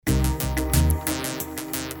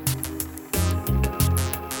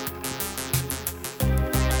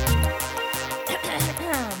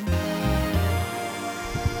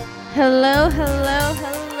Hello,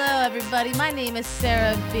 everybody. My name is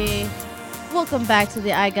Sarah B. Welcome back to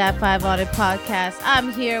the I Got 5 on It podcast.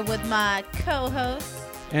 I'm here with my co-host,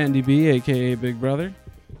 Andy B, a.k.a. Big Brother.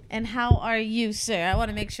 And how are you, sir? I want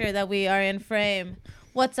to make sure that we are in frame.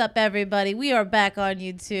 What's up, everybody? We are back on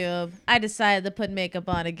YouTube. I decided to put makeup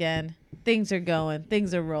on again. Things are going.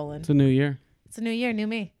 Things are rolling. It's a new year. It's a new year, new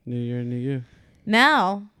me. New year, new you.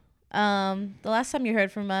 Now, the last time you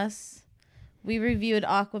heard from us, we reviewed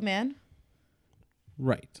Aquaman.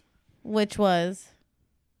 Right. Which was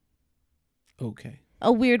okay.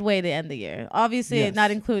 A weird way to end the year. Obviously, yes.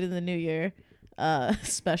 Not including the New Year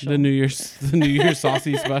special. The New Year's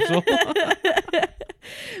saucy special.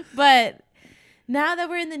 But now that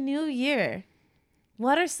we're in the new year,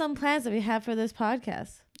 what are some plans that we have for this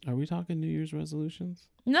podcast? Are we talking New Year's resolutions?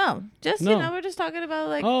 No, just you know, we're just talking about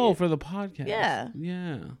like for the podcast. Yeah.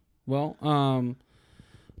 Yeah. Well,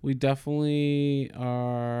 we definitely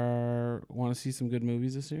want to see some good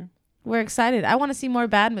movies this year. We're excited. I want to see more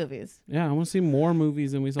bad movies. Yeah, I want to see more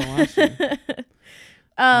movies than we saw last year.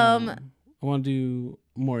 I want to do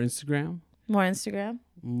more Instagram. More Instagram.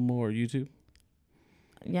 More YouTube.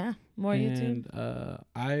 Yeah, more YouTube. And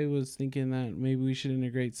I was thinking that maybe we should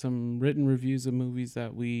integrate some written reviews of movies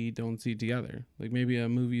that we don't see together. Like maybe a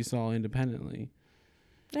movie you saw independently.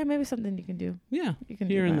 Yeah, maybe something you can do. Yeah, you can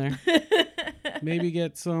here do and there. Maybe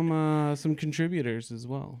get some contributors as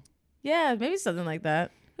well. Yeah, maybe something like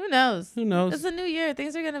that. Who knows? Who knows? It's a new year.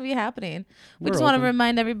 Things are going to be happening. We just want to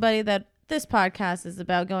remind everybody that this podcast is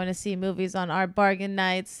about going to see movies on our bargain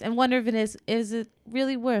nights and wonder if it is it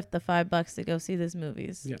really worth the $5 to go see these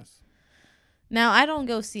movies? Yes. Now, I don't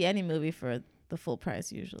go see any movie for the full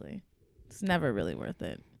price usually. It's never really worth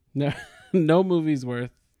it. No movie's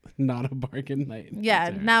worth not a bargain night. Yeah,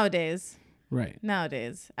 nowadays. Right.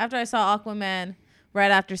 Nowadays. After I saw Aquaman,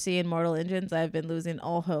 right after seeing Mortal Engines, I've been losing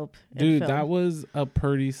all hope. Dude, that was a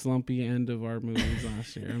pretty slumpy end of our movies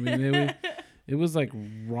last year. I mean, it was like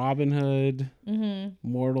Robin Hood,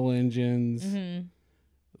 Mortal Engines,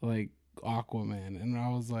 like Aquaman. And I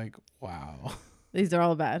was like, wow. These are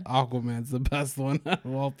all bad. Aquaman's the best one out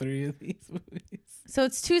of all three of these movies. So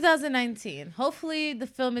it's 2019. Hopefully the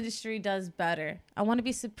film industry does better. I want to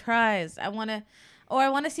be surprised. I want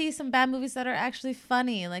to see some bad movies that are actually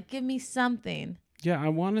funny. Like, give me something. Yeah, I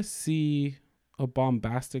want to see a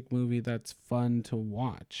bombastic movie that's fun to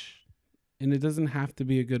watch. And it doesn't have to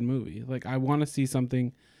be a good movie. Like, I want to see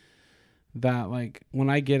something that, like, when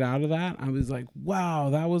I get out of that, I was like,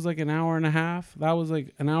 wow, that was like an hour and a half. That was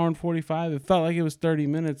like an hour and 45. It felt like it was 30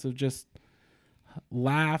 minutes of just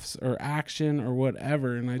laughs or action or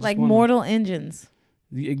whatever. And I just like Mortal Engines.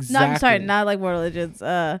 Exactly. No, I'm sorry, not like Mortal Engines.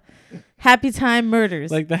 Happy Time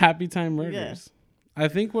Murders. Like the Happy Time Murders. Yeah. I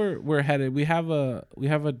think we're headed. We have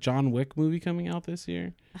a John Wick movie coming out this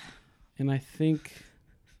year. And I think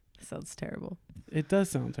sounds terrible. It does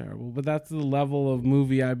sound terrible, but that's the level of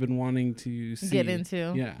movie I've been wanting to see. Get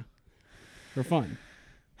into. Yeah. For fun.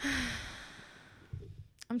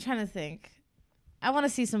 I'm trying to think. I want to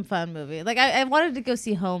see some fun movie. Like I wanted to go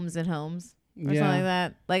see Holmes and Holmes or something like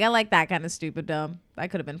that. Like I like that kind of stupid dumb.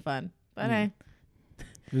 That could have been fun. But hey.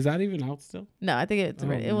 Is that even out still? No, I think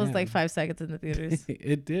it was like 5 seconds in the theaters.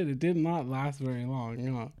 It did. It did not last very long.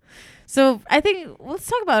 You know. So I think let's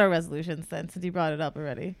talk about our resolutions then, since you brought it up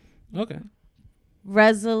already. Okay.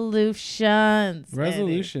 Resolutions.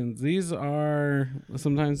 Andy. These are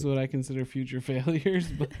sometimes what I consider future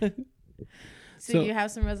failures, but so you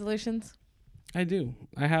have some resolutions? I do.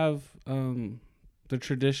 I have the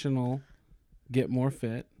traditional get more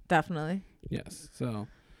fit. Definitely. Yes. So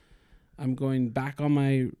I'm going back on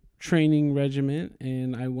my training regimen,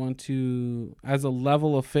 and I want to, as a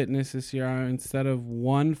level of fitness this year, instead of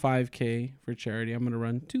 1 5K for charity, I'm going to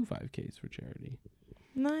run 2 5Ks for charity.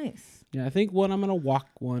 Nice. Yeah, I think I'm going to walk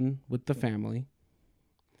one with the family.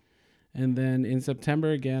 And then in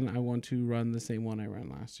September again, I want to run the same one I ran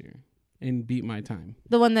last year and beat my time.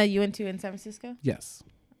 The one that you went to in San Francisco? Yes.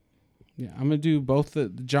 Yeah, I'm going to do both. The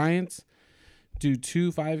Giants do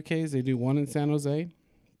 2 5Ks. They do one in San Jose,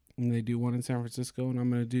 and they do one in San Francisco. And I'm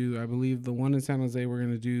going to do, I believe, the one in San Jose, we're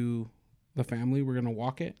going to do the family. We're going to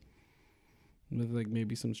walk it with like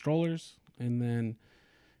maybe some strollers. And then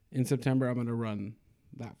in September, I'm going to run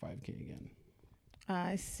that 5K again.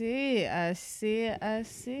 I see.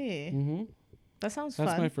 Mm-hmm. That sounds fun.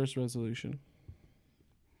 That's my first resolution.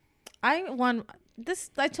 I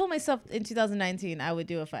told myself in 2019 I would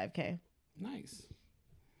do a 5K. Nice.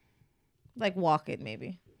 Like walk it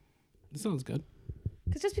maybe. That sounds good.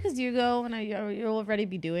 Cause just because you go and you'll already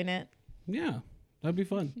be doing it. Yeah, that'd be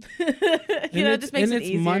fun. It just makes it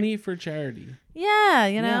easier. And it's money for charity. Yeah,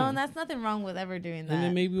 you know, Yeah. and that's nothing wrong with ever doing that. And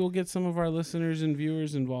then maybe we'll get some of our listeners and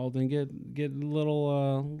viewers involved and get a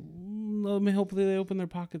little. Hopefully they open their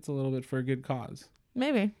pockets a little bit for a good cause.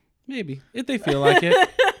 Maybe If they feel like it.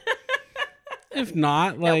 If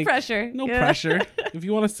not, like no pressure. No pressure. If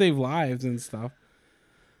you want to save lives and stuff.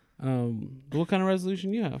 What kind of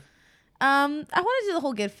resolution you have? I want to do the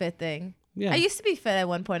whole get fit thing. Yeah. I used to be fit at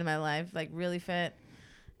one point in my life, like really fit.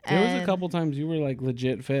 There was a couple times you were like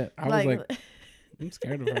legit fit. I was like, I'm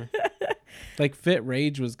scared of her. Like fit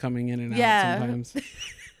rage was coming in and out sometimes.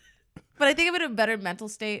 But I think I'm in a better mental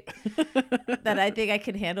state that I think I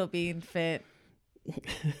can handle being fit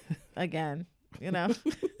again, you know?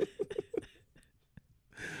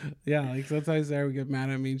 Yeah, like sometimes Sarah would get mad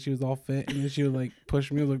at me and she was all fit and then she would like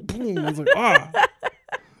push me. I was like, boom. I was like, ah. I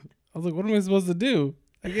was like, what am I supposed to do?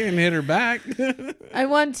 I can't hit her back. I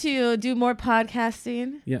want to do more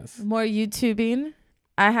podcasting. Yes. More YouTubing.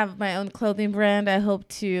 I have my own clothing brand I hope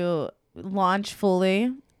to launch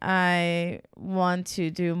fully. I want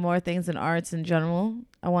to do more things in arts in general.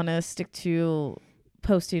 I want to stick to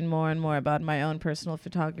posting more and more about my own personal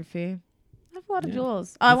photography. I have a lot of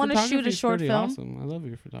goals. I want to shoot a short film. Awesome. I love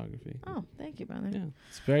your photography. Oh, thank you, brother. Yeah,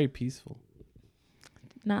 it's very peaceful.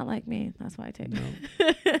 Not like me. That's why I take it. No.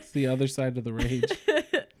 It's the other side of the rage.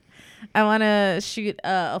 I want to shoot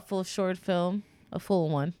a full short film. A full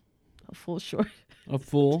one. A full short. A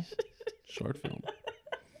full short film.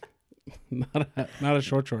 Not a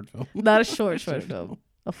short film. Not a short film.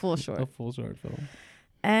 A full short. A full short film.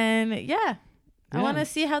 And yeah. I want to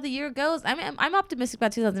see how the year goes. I mean, I'm optimistic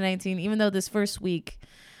about 2019, even though this first week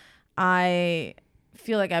I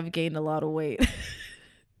feel like I've gained a lot of weight.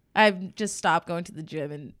 I've just stopped going to the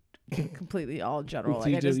gym and completely all general.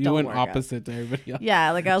 Like you went opposite to everybody else.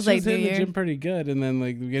 Yeah, like I was like, hitting the gym pretty good, and then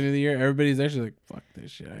like the beginning of the year, everybody's actually like, "Fuck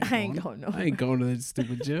this shit! I ain't going to the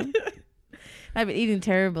stupid gym." I've been eating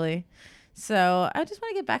terribly, so I just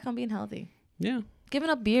want to get back on being healthy. Yeah, giving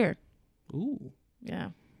up beer. Ooh, yeah,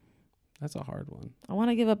 that's a hard one. I want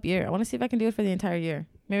to give up beer. I want to see if I can do it for the entire year.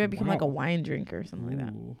 Maybe I become like a wine drinker or something like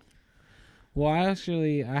that. Well,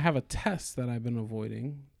 I have a test that I've been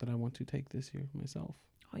avoiding that I want to take this year myself.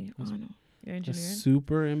 Oh, you're engineering? A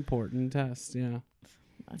super important test, yeah.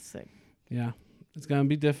 That's sick. Yeah. It's going to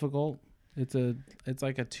be difficult. It's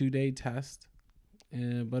like a 2-day test,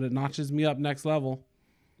 but it notches me up next level.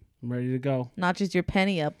 I'm ready to go. Notches your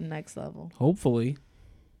penny up next level. Hopefully.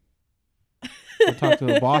 I'll talk to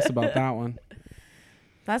the boss about that one.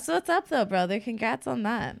 That's what's up, though, brother. Congrats on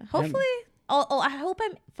that. Hopefully... I hope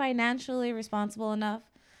I'm financially responsible enough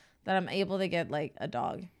that I'm able to get like a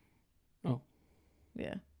dog. Oh.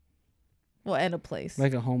 Yeah. Well, and a place.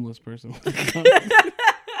 Like a homeless person.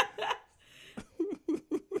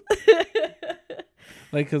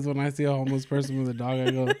 Like, because when I see a homeless person with a dog,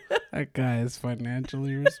 I go, that guy is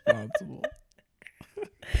financially responsible.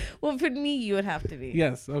 Well, for me, you would have to be.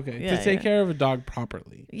 Yes, okay. Yeah, to take care of a dog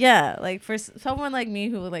properly. Yeah, like for someone like me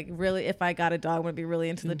who like really, if I got a dog, would be really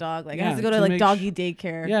into the dog. Like I have to go to like doggy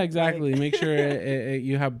daycare. Yeah, exactly. Like, make sure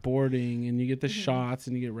you have boarding and you get the shots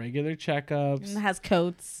and you get regular checkups. And it has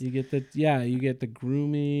coats. You get the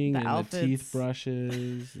grooming and outfits. The teeth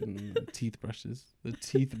brushes and the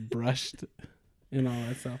teeth brushed and all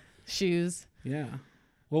that stuff. Shoes. Yeah.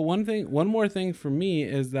 Well, one more thing for me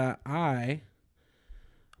is that I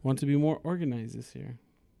want to be more organized this year.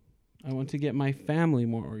 I want to get my family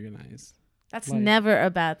more organized. That's never a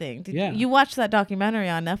bad thing. You watched that documentary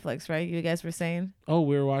on Netflix, right? You guys were saying? Oh,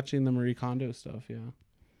 we were watching the Marie Kondo stuff,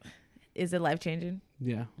 yeah. Is it life-changing?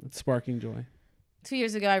 Yeah, it's sparking joy. 2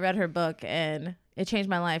 years ago, I read her book, and it changed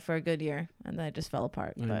my life for a good year, and then it just fell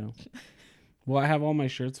apart. I know. Well, I have all my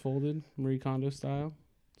shirts folded, Marie Kondo style.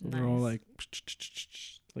 So they're all like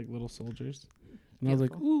little soldiers. And beautiful. I was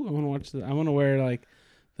like, ooh, I want to wear like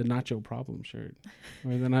the Nacho Problem shirt.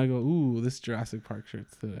 Or then I go, ooh, this Jurassic Park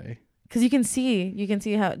shirt's today. Because you can see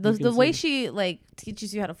how the way she like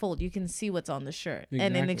teaches you how to fold, you can see what's on the shirt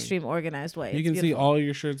in an extreme organized way. You can see all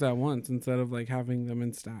your shirts at once instead of like having them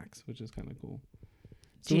in stacks, which is kind of cool.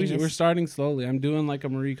 So we're starting slowly. I'm doing like a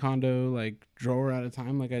Marie Kondo like drawer at a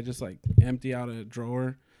time. Like I just like empty out a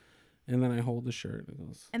drawer and then I hold the shirt.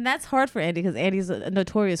 And that's hard for Andy because Andy's a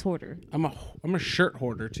notorious hoarder. I'm a shirt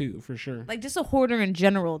hoarder too, for sure. Like just a hoarder in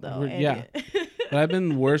general though. Yeah. But I've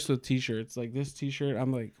been worse with t-shirts. Like this t-shirt,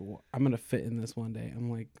 I'm like, I'm going to fit in this one day.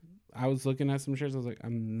 I'm like, I was looking at some shirts. I was like,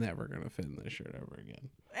 I'm never going to fit in this shirt ever again.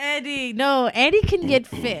 Andy can get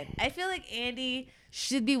fit. I feel like Andy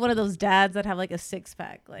should be one of those dads that have like a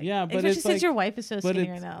 6-pack. Like, yeah, but especially since your wife is so skinny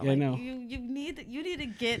right now. Yeah, like, I know. You need to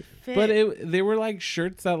get fit. But they were like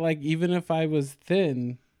shirts that like even if I was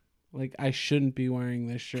thin, like I shouldn't be wearing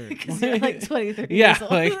this shirt. Because you're like 23 Yeah, years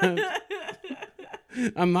old. like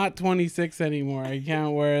I'm not 26 anymore. I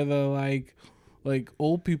can't wear the like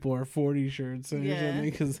old people are 40 shirts or something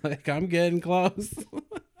because like I'm getting close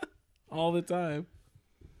all the time.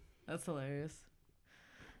 That's hilarious.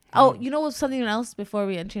 Oh, you know what's something else before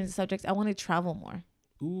we change the subject? I want to travel more.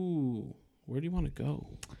 Ooh, where do you want to go?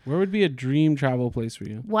 Where would be a dream travel place for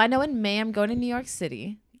you? Well, I know in May I'm going to New York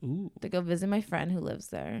City. Ooh. To go visit my friend who lives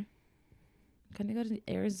there. I'm going to go to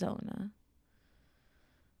Arizona.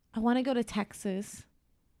 I want to go to Texas.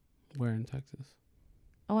 Where in Texas?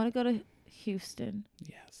 I want to go to Houston.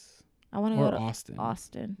 Yes. I want to or go to Austin.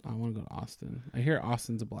 Austin. I want to go to Austin. I hear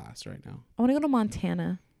Austin's a blast right now. I want to go to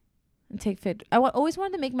Montana and take fit. Always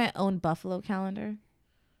wanted to make my own buffalo calendar.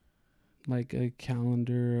 Like a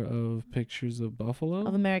calendar of pictures of buffalo?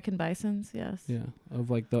 Of American bisons, yes. Yeah,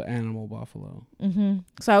 of like the animal buffalo. Mm-hmm.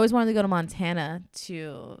 So I always wanted to go to Montana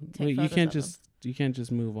to take Wait, photos you can't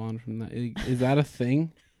just move on from that. Is that a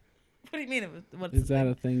thing? What do you mean? Is that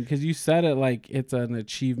a thing? Because you said it like it's an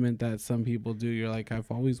achievement that some people do. You're like,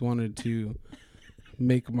 I've always wanted to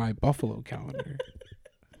make my buffalo calendar.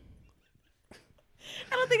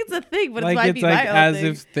 I don't think it's a thing, but like it might it's be like my own as thing.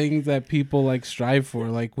 if things that people like strive for.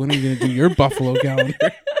 Like, when are you gonna do your buffalo calendar?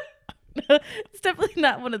 It's definitely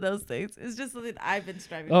not one of those things. It's just something I've been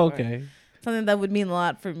striving for. Okay, Something that would mean a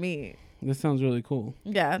lot for me. this sounds really cool.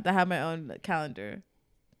 Yeah, to have my own calendar,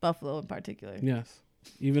 buffalo in particular. Yes,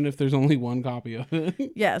 even if there's only one copy of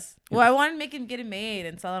it. Yes. Well, I wanted to get it made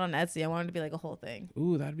and sell it on Etsy. I wanted it to be like a whole thing.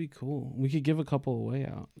 Ooh, that'd be cool. We could give a couple away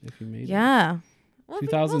out if you made it. Yeah. We'll see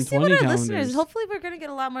 2020 what our calendars. listeners. Hopefully, we're gonna get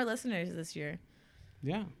a lot more listeners this year.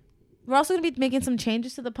 Yeah. We're also gonna be making some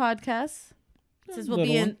changes to the podcast. Since we'll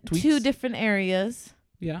be in tweaks. 2 different areas.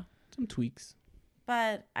 Yeah, some tweaks.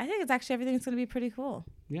 But I think it's actually everything's gonna be pretty cool.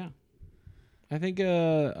 Yeah. I think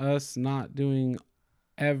us not doing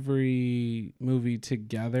every movie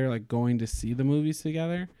together, like going to see the movies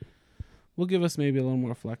together, will give us maybe a little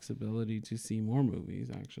more flexibility to see more movies,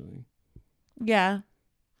 actually. Yeah.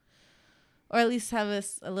 Or at least have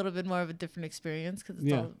us a little bit more of a different experience because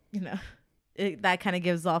it's all, that kind of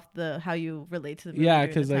gives off how you relate to the movie. Yeah,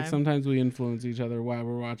 because like sometimes we influence each other while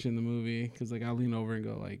we're watching the movie. Because like I'll lean over and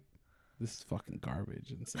go like, "This is fucking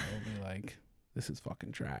garbage," and Sarah will be like, "This is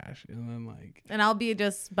fucking trash," and then like, and I'll be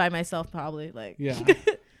just by myself probably like, yeah.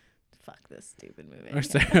 Fuck this stupid movie. Or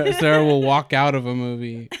Sarah will walk out of a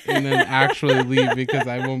movie and then actually leave because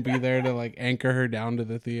I won't be there to like anchor her down to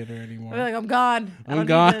the theater anymore. I'll be like, I'm gone. I'm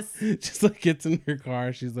gone. Just like gets in her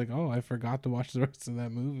car. She's like, "Oh, I forgot to watch the rest of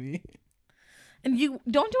that movie." And you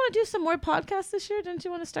want to do some more podcasts this year? Didn't you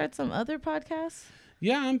want to start some other podcasts?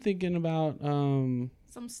 Yeah, I'm thinking about some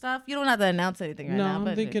stuff. You don't have to announce anything right now. No, I'm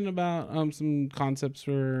but thinking about some concepts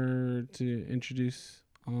to introduce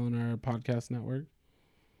on our podcast network.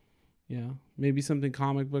 Yeah, maybe something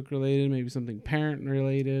comic book related, maybe something parent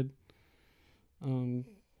related.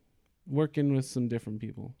 Working with some different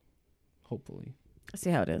people, hopefully. See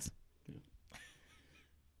how it is. Yeah.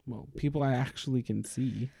 Well, people I actually can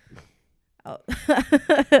see. Oh.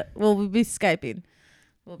 Well, we'll be Skyping.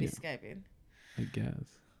 I guess.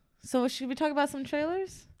 So should we talk about some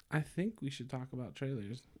trailers? I think we should talk about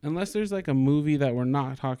trailers. Unless there's like a movie that we're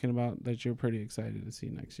not talking about that you're pretty excited to see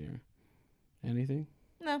next year. Anything?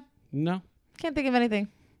 No? Can't think of anything.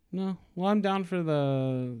 No. Well, I'm down for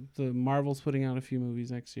the Marvel's putting out a few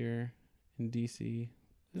movies next year in DC.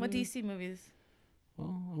 What DC movies?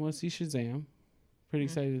 Well, I want to see Shazam. Pretty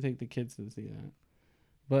excited to take the kids to see that.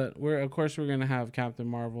 But we're going to have Captain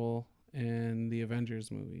Marvel and the Avengers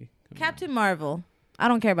movie. Captain Marvel. I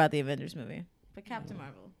don't care about the Avengers movie, but Captain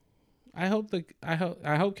Marvel. I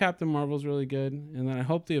hope Captain Marvel's really good, and then I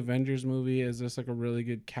hope the Avengers movie is just like a really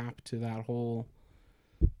good cap to that whole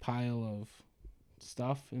pile of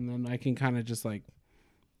stuff, and then I can kind of just like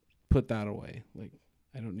put that away. Like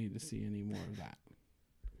I don't need to see any more of that.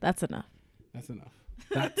 That's enough.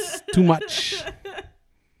 That's too much.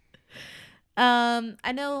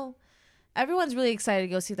 I know everyone's really excited to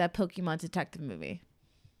go see that Pokemon Detective movie.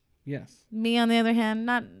 Yes. Me, on the other hand,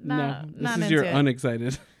 not this is your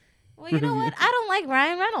unexcited. Well, you know what? I don't like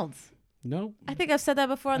Ryan Reynolds. No. I think I've said that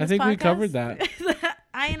before on this podcast. I think we covered that.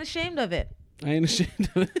 I ain't ashamed of it. I ain't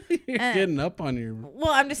ashamed of it. You're getting up on your...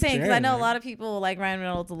 Well, I'm just saying, because I know a lot of people like Ryan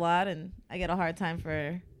Reynolds a lot, and I get a hard time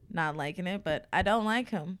for not liking it, but I don't like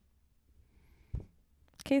him.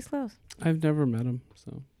 Case closed. I've never met him,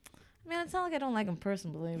 so... I mean, it's not like I don't like him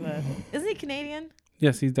personally, but... Isn't he Canadian?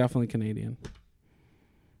 Yes, he's definitely Canadian.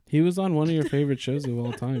 He was on one of your favorite shows of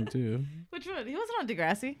all time, too. Which one? He wasn't on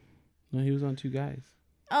Degrassi. No, he was on Two Guys.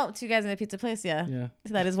 Oh, Two Guys in a Pizza Place, yeah. Yeah.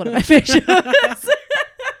 That is one of my favorite shows.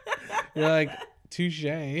 You're like, touche.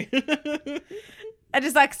 I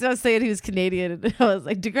just like I was saying he was Canadian, and I was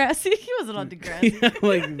like Degrassi. He wasn't on Degrassi. Yeah,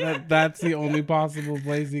 like that's the only possible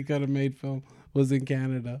place he could have made film was in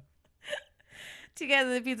Canada. Two guys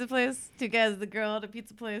at a pizza place. Two guys, the girl at a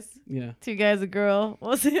pizza place. Yeah. Two guys, a girl.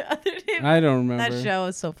 What was the other name? I don't remember. That show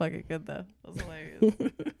was so fucking good though. It was hilarious.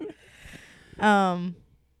 All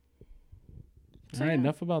right,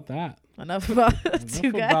 enough about that. Enough about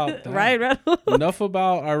two guys. About that. Ryan Reynolds. Enough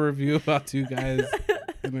about our review about two guys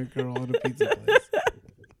and a girl at a pizza place.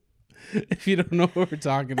 If you don't know what we're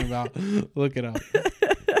talking about, look it up.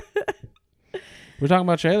 We're talking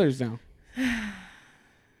about trailers now.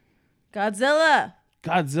 Godzilla.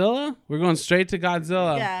 Godzilla? We're going straight to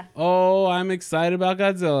Godzilla. Yeah. Oh, I'm excited about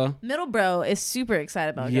Godzilla. Middle Bro is super excited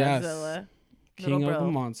about Godzilla. King of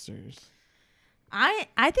the Monsters. I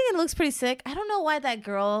think it looks pretty sick. I don't know why that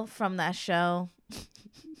girl from that show.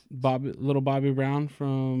 Little Bobby Brown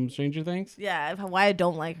from Stranger Things? Yeah, why I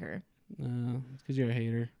don't like her. It's because you're a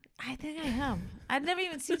hater. I think I am. I've never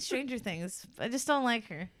even seen Stranger Things. I just don't like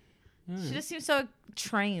her. She just seems so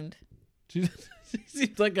trained. She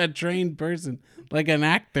seems like a trained person, like an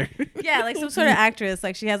actor. Yeah, like some sort of actress.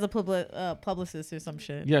 Like she has a publicist or some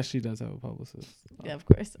shit. Yeah, she does have a publicist. Yeah, of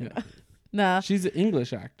course. Yeah. No. She's an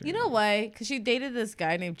English actor. You know why? Because she dated this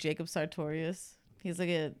guy named Jacob Sartorius. He's like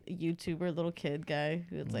a YouTuber, little kid guy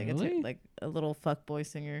who's like like a little fuckboy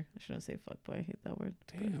singer. I shouldn't say fuckboy. I hate that word.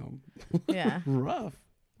 Damn. Yeah. Rough.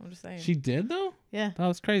 I'm just saying. She did though? Yeah. That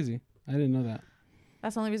was crazy. I didn't know that.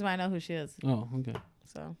 That's the only reason why I know who she is. Oh, okay.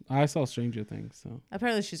 So I saw Stranger Things, so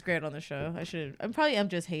apparently she's great on the show. I'm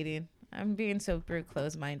just hating. I'm being super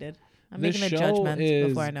close-minded. I'm making a judgment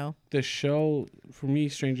before I know. The show, for me,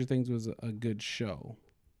 Stranger Things was a good show.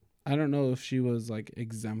 I don't know if she was like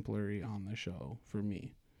exemplary on the show for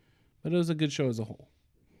me, but it was a good show as a whole.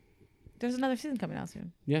 There's another season coming out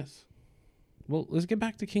soon. Yes. Well, let's get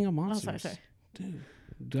back to King of Monsters. Oh, sorry. Dude,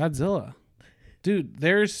 Godzilla. Dude,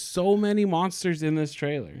 there's so many monsters in this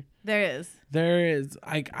trailer. There is.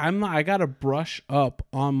 I gotta brush up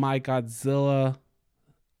on my Godzilla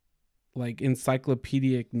like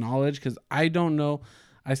encyclopedic knowledge because I don't know.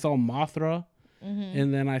 I saw Mothra,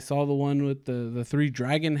 and then I saw the one with the three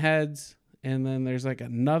dragon heads, and then there's like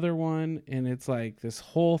another one, and it's like this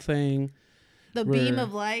whole thing. The beam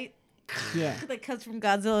of light. Yeah. That comes from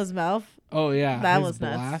Godzilla's mouth. Oh yeah, that was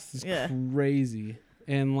blast nuts. is crazy,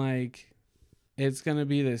 and like it's gonna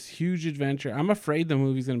be this huge adventure. I'm afraid the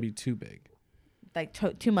movie's gonna be too big. Like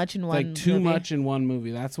too much in one movie. Like too much in one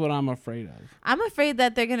movie. That's what I'm afraid of. I'm afraid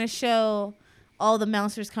that they're gonna show all the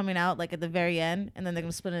monsters coming out like at the very end, and then they're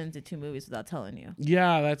gonna split it into two movies without telling you.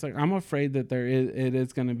 Yeah, that's like I'm afraid that it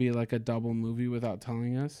is gonna be like a double movie without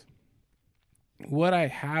telling us. What I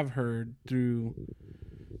have heard through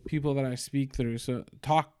people that I speak through, so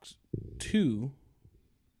talk to,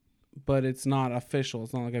 but it's not official.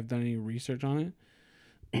 It's not like I've done any research on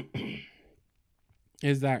it.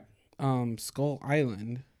 Is that Skull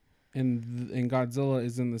Island and Godzilla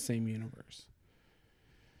is in the same universe,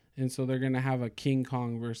 and so they're gonna have a King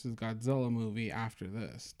Kong versus Godzilla movie after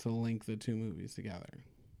this to link the two movies together.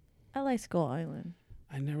 I like Skull Island.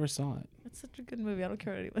 I never saw it. It's such a good movie. I don't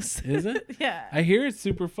care what anyone says. Is it? Yeah. I hear it's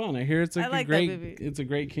super fun. I hear it's like that movie. It's a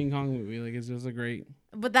great King Kong movie. Like it's just a great.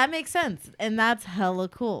 But that makes sense, and that's hella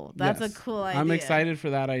cool. That's a cool idea. I'm excited for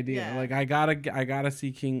that idea. Yeah. Like I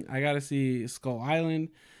gotta see Skull Island.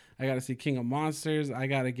 I gotta see King of Monsters. I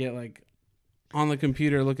gotta get like on the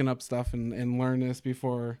computer looking up stuff and learn this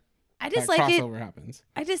before that crossover happens.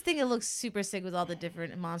 I just think it looks super sick with all the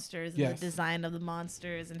different monsters and the design of the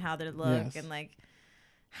monsters and how they look and like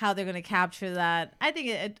how they're gonna capture that. I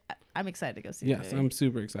think I'm excited to go see it. Yes, I'm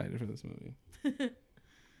super excited for this movie.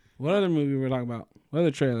 What other movie we're talking about? What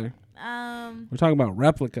other trailer? We're talking about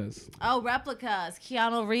Replicas. Oh, Replicas.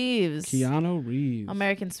 Keanu Reeves.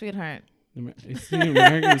 American Sweetheart. Is he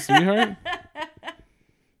American Sweetheart?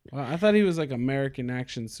 Well, I thought he was like American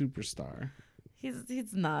action superstar.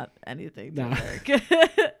 He's not anything. Nah.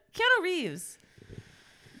 Keanu Reeves.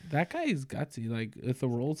 That guy is gutsy. Like with the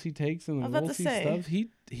roles he takes and the roles he stuff,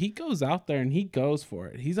 he goes out there and he goes for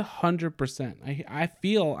it. He's 100%. I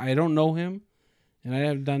feel I don't know him, and I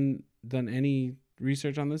haven't done any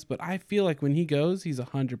research on this, but I feel like when he goes, he's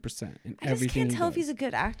 100% in everything. I just can't tell if he's a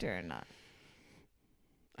good actor or not.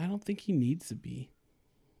 I don't think he needs to be.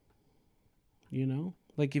 You know,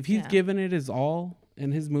 like if he's given it his all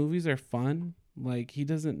and his movies are fun, like he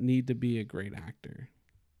doesn't need to be a great actor.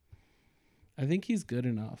 I think he's good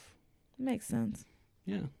enough. Makes sense.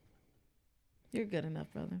 Yeah. You're good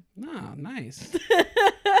enough, brother. Nah, nice. I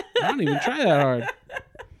don't even try that hard.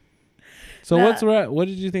 So what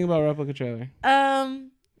did you think about Replica trailer?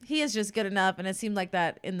 he is just good enough, and it seemed like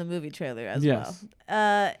that in the movie trailer as Yes.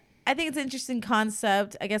 well. I think it's an interesting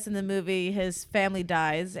concept. I guess in the movie, his family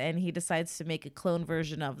dies, and he decides to make a clone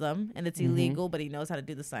version of them, and it's illegal, but he knows how to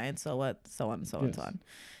do the science. So what? So on, so on, so on.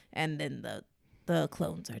 And then the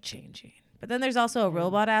clones are changing. But then there's also a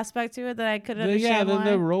robot aspect to it that I couldn't understand. Yeah, why.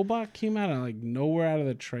 the robot came out of like nowhere out of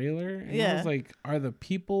the trailer. And I was like, are the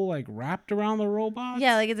people like wrapped around the robot?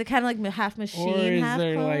 Yeah, like is it kind of like half machine, or is half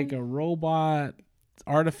there clone? like a robot,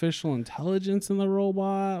 artificial intelligence in the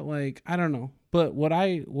robot? Like I don't know. But what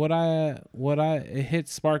it hit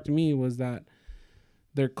sparked me was that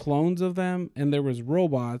they're clones of them, and there was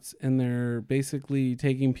robots, and they're basically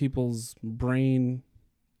taking people's brain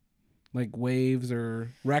like waves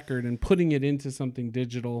or record and putting it into something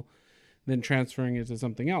digital, then transferring it to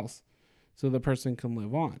something else so the person can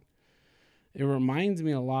live on. It reminds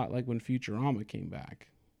me a lot like when Futurama came back,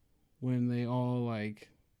 when they all like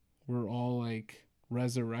were all like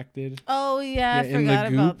resurrected. Oh yeah, I forgot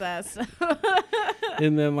about that.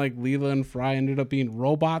 And then like Leela and Fry ended up being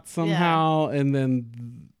robots somehow, and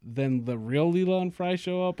then the real Leela and Fry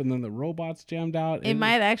show up, and then the robots jammed out. It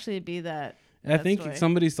might actually be that. I think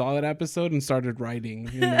somebody saw that episode and started writing,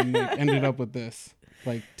 and then like, ended up with this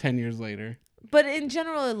like 10 years later. But in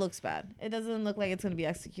general, it looks bad. It doesn't look like it's going to be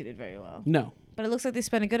executed very well. No. But it looks like they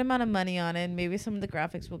spent a good amount of money on it. Maybe some of the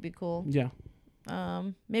graphics will be cool. Yeah.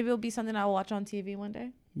 Maybe it'll be something I'll watch on TV one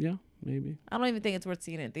day. Yeah, maybe. I don't even think it's worth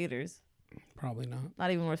seeing in theaters. Probably not.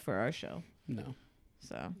 Not even worth for our show. No.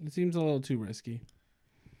 So it seems a little too risky.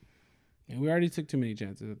 Yeah, we already took too many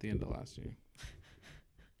chances at the end of last year.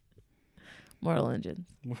 Mortal Engines.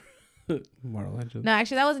 Mortal Engines. No,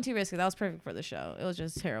 actually, that wasn't too risky. That was perfect for the show. It was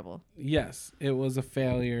just terrible. Yes, it was a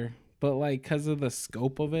failure. But like, because of the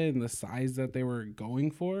scope of it and the size that they were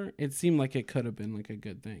going for, it seemed like it could have been like a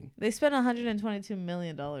good thing. They spent $122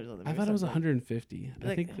 million on the movie. I thought it was 150.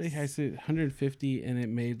 Like, I think I said 150, and it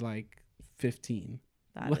made like 15.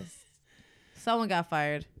 That is. Someone got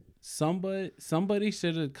fired. Somebody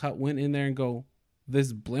should have went in there and go,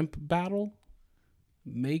 this blimp battle,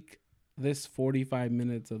 make this 45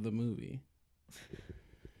 minutes of the movie.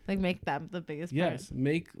 Like make that the biggest part. Yes,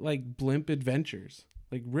 make like blimp adventures.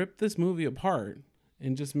 Like rip this movie apart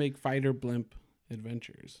and just make fighter blimp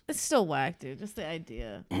adventures. It's still whack, dude. Just the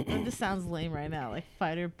idea. It just sounds lame right now. Like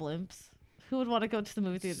fighter blimps. Who would want to go to the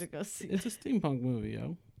movie theater to go see? It's a steampunk movie,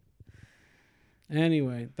 yo.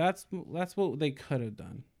 Anyway, that's what they could have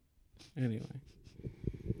done. Anyway.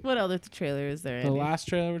 What other trailer is there? The last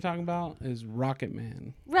trailer we're talking about is Rocket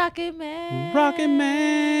Man. Rocket Man. Rocket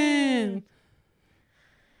Man.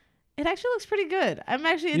 It actually looks pretty good. I'm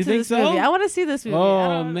actually into think this so? movie. I want to see this movie.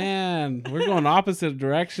 Oh man, we're going opposite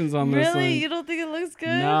directions on this one. Really? You don't think it looks good?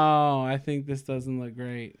 No, I think this doesn't look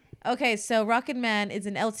great. Okay, so Rocket Man is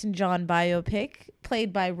an Elton John biopic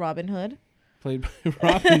played by Robin Hood. Played by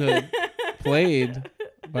Robin Hood. Played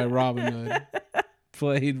by Robin Hood.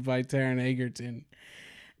 Played by Taron Egerton.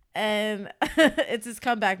 And it's his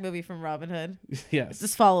comeback movie from Robin Hood. Yes. It's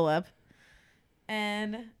his follow-up.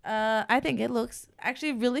 And I think it looks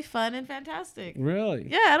actually really fun and fantastic. Really?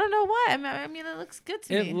 Yeah, I don't know why. I mean, it looks good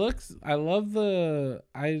to me. It looks. I love the.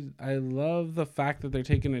 I love the fact that they're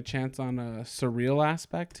taking a chance on a surreal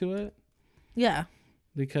aspect to it. Yeah.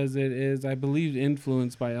 Because it is, I believe,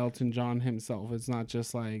 influenced by Elton John himself. It's not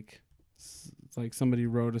just like somebody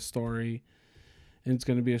wrote a story and it's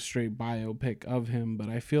going to be a straight biopic of him. But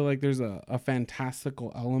I feel like there's a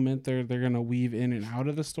fantastical element there they're going to weave in and out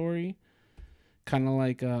of the story. Kind of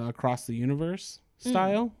like Across the Universe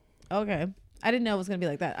style. Okay. I didn't know it was going to be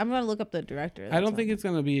like that. I'm going to look up the director. I don't think it's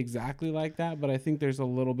going to be exactly like that, but I think there's a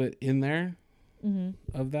little bit in there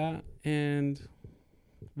of that. And,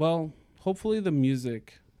 well, hopefully the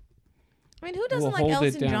music. I mean, who doesn't like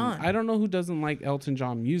Elton John? I don't know who doesn't like Elton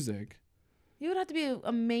John music. You would have to be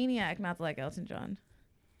a maniac not to like Elton John.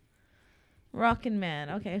 Rockin' Man.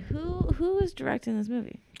 Okay, who is directing this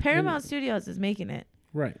movie? Paramount Studios is making it.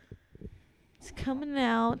 Right. It's coming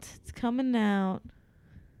out. It's coming out.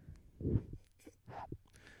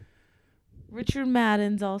 Richard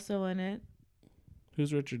Madden's also in it.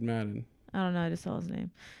 Who's Richard Madden? I don't know. I just saw his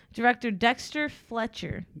name. Director Dexter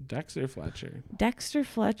Fletcher. Dexter Fletcher. Dexter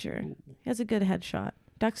Fletcher. He has a good headshot.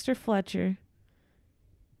 Dexter Fletcher.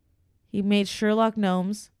 He made Sherlock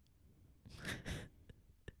Gnomes.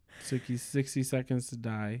 60 Seconds to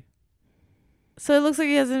Die. So it looks like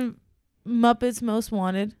he has a Muppets Most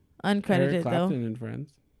Wanted. Uncredited, Eric Clapton though. and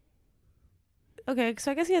Friends. Okay,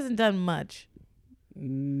 so I guess he hasn't done much.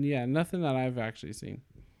 Yeah, nothing that I've actually seen.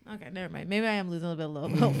 Okay, never mind. Maybe I am losing a little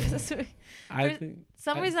bit of hope for this movie. I think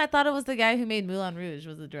Some reason I thought it was the guy who made Moulin Rouge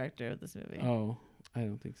was the director of this movie. Oh, I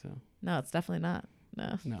don't think so. No, it's definitely not.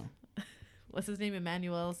 No. No. What's his name?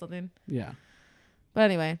 Emmanuel something. Yeah. But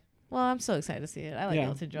anyway, well, I'm so excited to see it. I like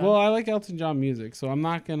Elton John. Well, I like Elton John music, so I'm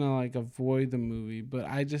not gonna like avoid the movie, but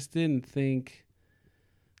I just didn't think.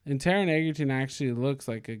 And Taron Egerton actually looks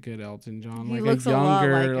like a good Elton John, He like looks a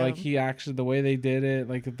younger, a lot like him. he actually the way they did it,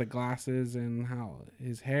 like with the glasses and how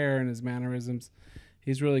his hair and his mannerisms,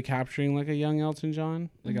 he's really capturing like a young Elton John.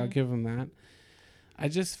 Like I'll give him that. I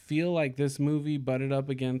just feel like this movie butted up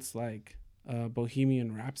against like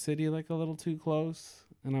Bohemian Rhapsody like a little too close,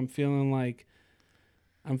 and I'm feeling like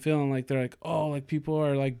they're like, oh, like people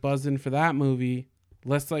are like buzzing for that movie.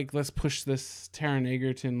 Let's push this Taron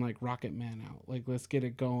Egerton like Rocket Man out. Like let's get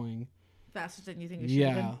it going faster than you think it should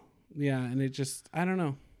have been. Yeah, and it just I don't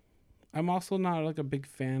know. I'm also not like a big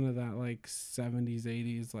fan of that like 70s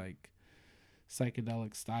 80s like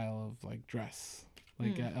psychedelic style of like dress.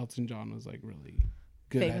 Like Elton John was like really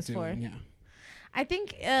good famous at doing. for. Yeah. I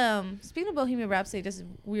think speaking of Bohemian Rhapsody, just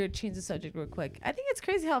weird change the subject real quick. I think it's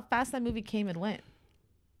crazy how fast that movie came and went.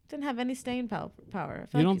 Didn't have any staying power.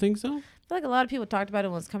 You don't think so? I feel like a lot of people talked about it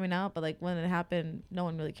when it was coming out, but like when it happened, no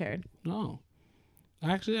one really cared. No.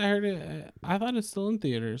 Actually, I heard it. I thought it's still in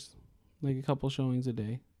theaters, like a couple showings a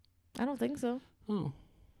day. I don't think so. Oh,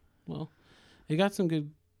 well, it got some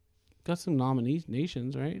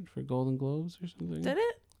nominations, right, for Golden Globes or something. Did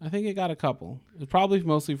it? I think it got a couple. It's probably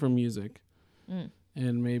mostly for music,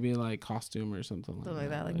 and maybe like costume or something like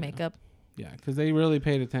that. Like makeup. Yeah, because they really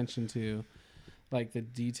paid attention to like the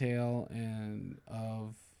detail and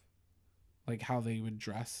of like how they would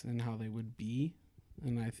dress and how they would be,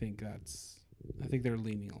 and I think they're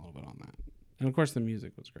leaning a little bit on that. And of course the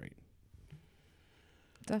music was great.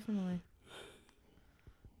 Definitely.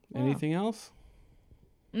 Anything else?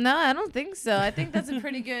 No, I don't think so. I think that's a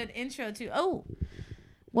pretty good intro to. Oh,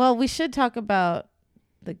 well, we should talk about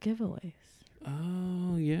the giveaways.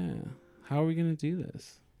 Oh yeah, how are we gonna do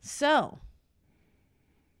this? So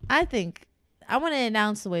I think I want to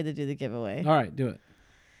announce the way to do the giveaway. All right, do it.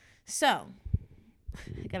 So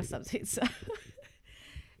I gotta stop saying so.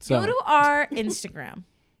 So Go to our Instagram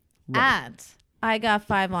right. at I Got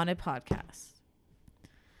 5 on It podcast.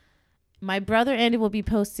 My brother Andy will be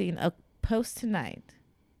posting a post tonight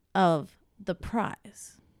of the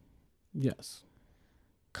prize. Yes.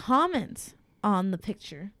 Comment on the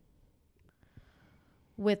picture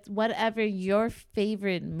with whatever your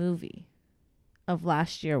favorite movie of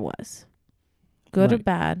last year was. Good or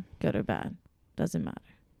bad, doesn't matter.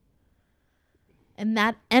 And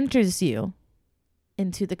that enters you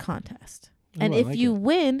into the contest. And if you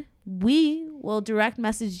win, we will direct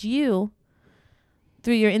message you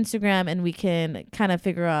through your Instagram, and we can kind of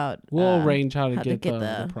figure out. We'll arrange how to get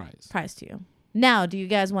the prize to you. Now, do you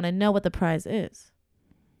guys want to know what the prize is?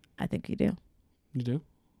 I think you do. You do?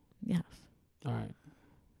 Yes. All right.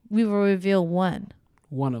 We will reveal one.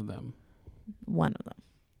 One of them. One of them.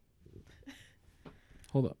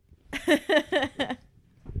 Hold up.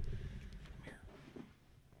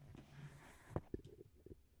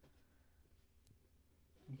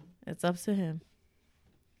 It's up to him.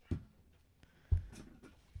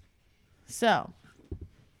 So,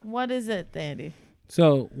 what is it, Andy?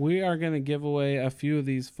 So we are gonna give away a few of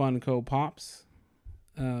these Funko Pops.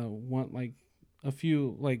 One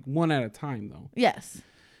at a time though. Yes.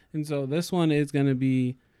 And so this one is gonna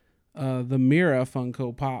be the Mira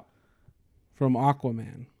Funko Pop from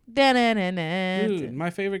Aquaman. Dude, my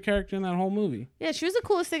favorite character in that whole movie. Yeah, she was the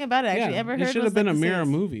coolest thing about it. Actually, ever heard? It should have been a Mira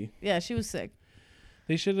movie. Yeah, she was sick.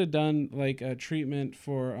 They should have done like a treatment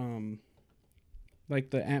for like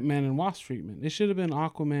the Ant-Man and Wasp treatment. It should have been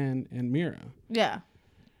Aquaman and Mira. Yeah.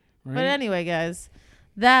 Right? But anyway, guys,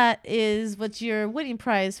 that is what's your winning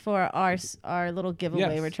prize for our little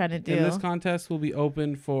giveaway we're trying to do. And this contest will be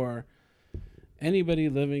open for anybody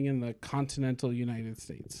living in the continental United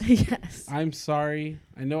States. Yes. I'm sorry.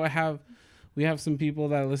 I know we have some people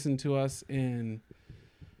that listen to us in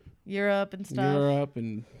Europe and stuff. Europe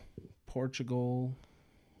and Portugal.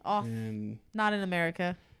 And not in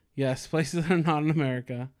America. Yes, places that are not in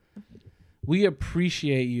America. We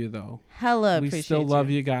appreciate you though. Hella appreciate you. We still love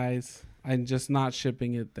you guys. I'm just not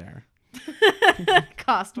shipping it there.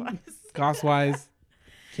 Cost-wise,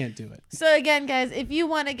 can't do it. So again, guys, if you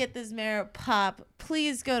want to get this Mira Pop,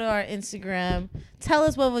 please go to our Instagram. Tell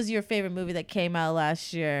us what was your favorite movie that came out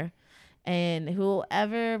last year. And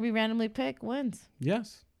whoever we randomly pick wins.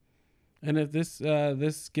 Yes. And if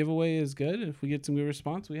this giveaway is good, if we get some good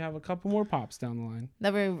response, we have a couple more pops down the line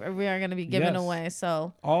that we are going to be giving away.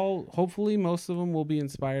 So hopefully most of them will be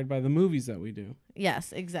inspired by the movies that we do.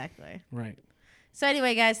 Yes, exactly. Right. So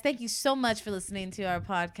anyway, guys, thank you so much for listening to our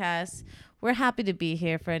podcast. We're happy to be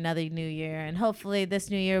here for another new year, and hopefully this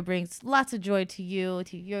new year brings lots of joy to you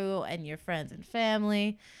and your friends and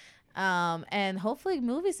family. And hopefully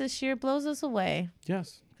movies this year blows us away.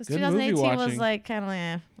 Yes. Because 2018 was like kind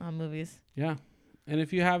of on movies. Yeah. And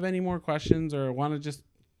if you have any more questions or want to just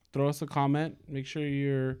throw us a comment, make sure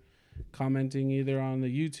you're commenting either on the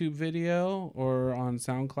YouTube video or on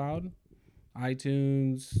SoundCloud,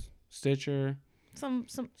 iTunes, Stitcher, some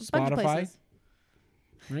Spotify, bunch of places.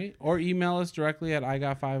 Right? Or email us directly at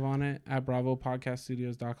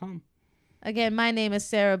igot5onit@bravopodcaststudios.com. Again, my name is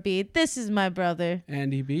Sarah B. This is my brother.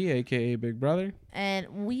 Andy B, a.k.a. Big Brother.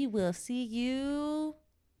 And we will see you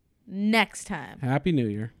next time. Happy New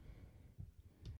Year.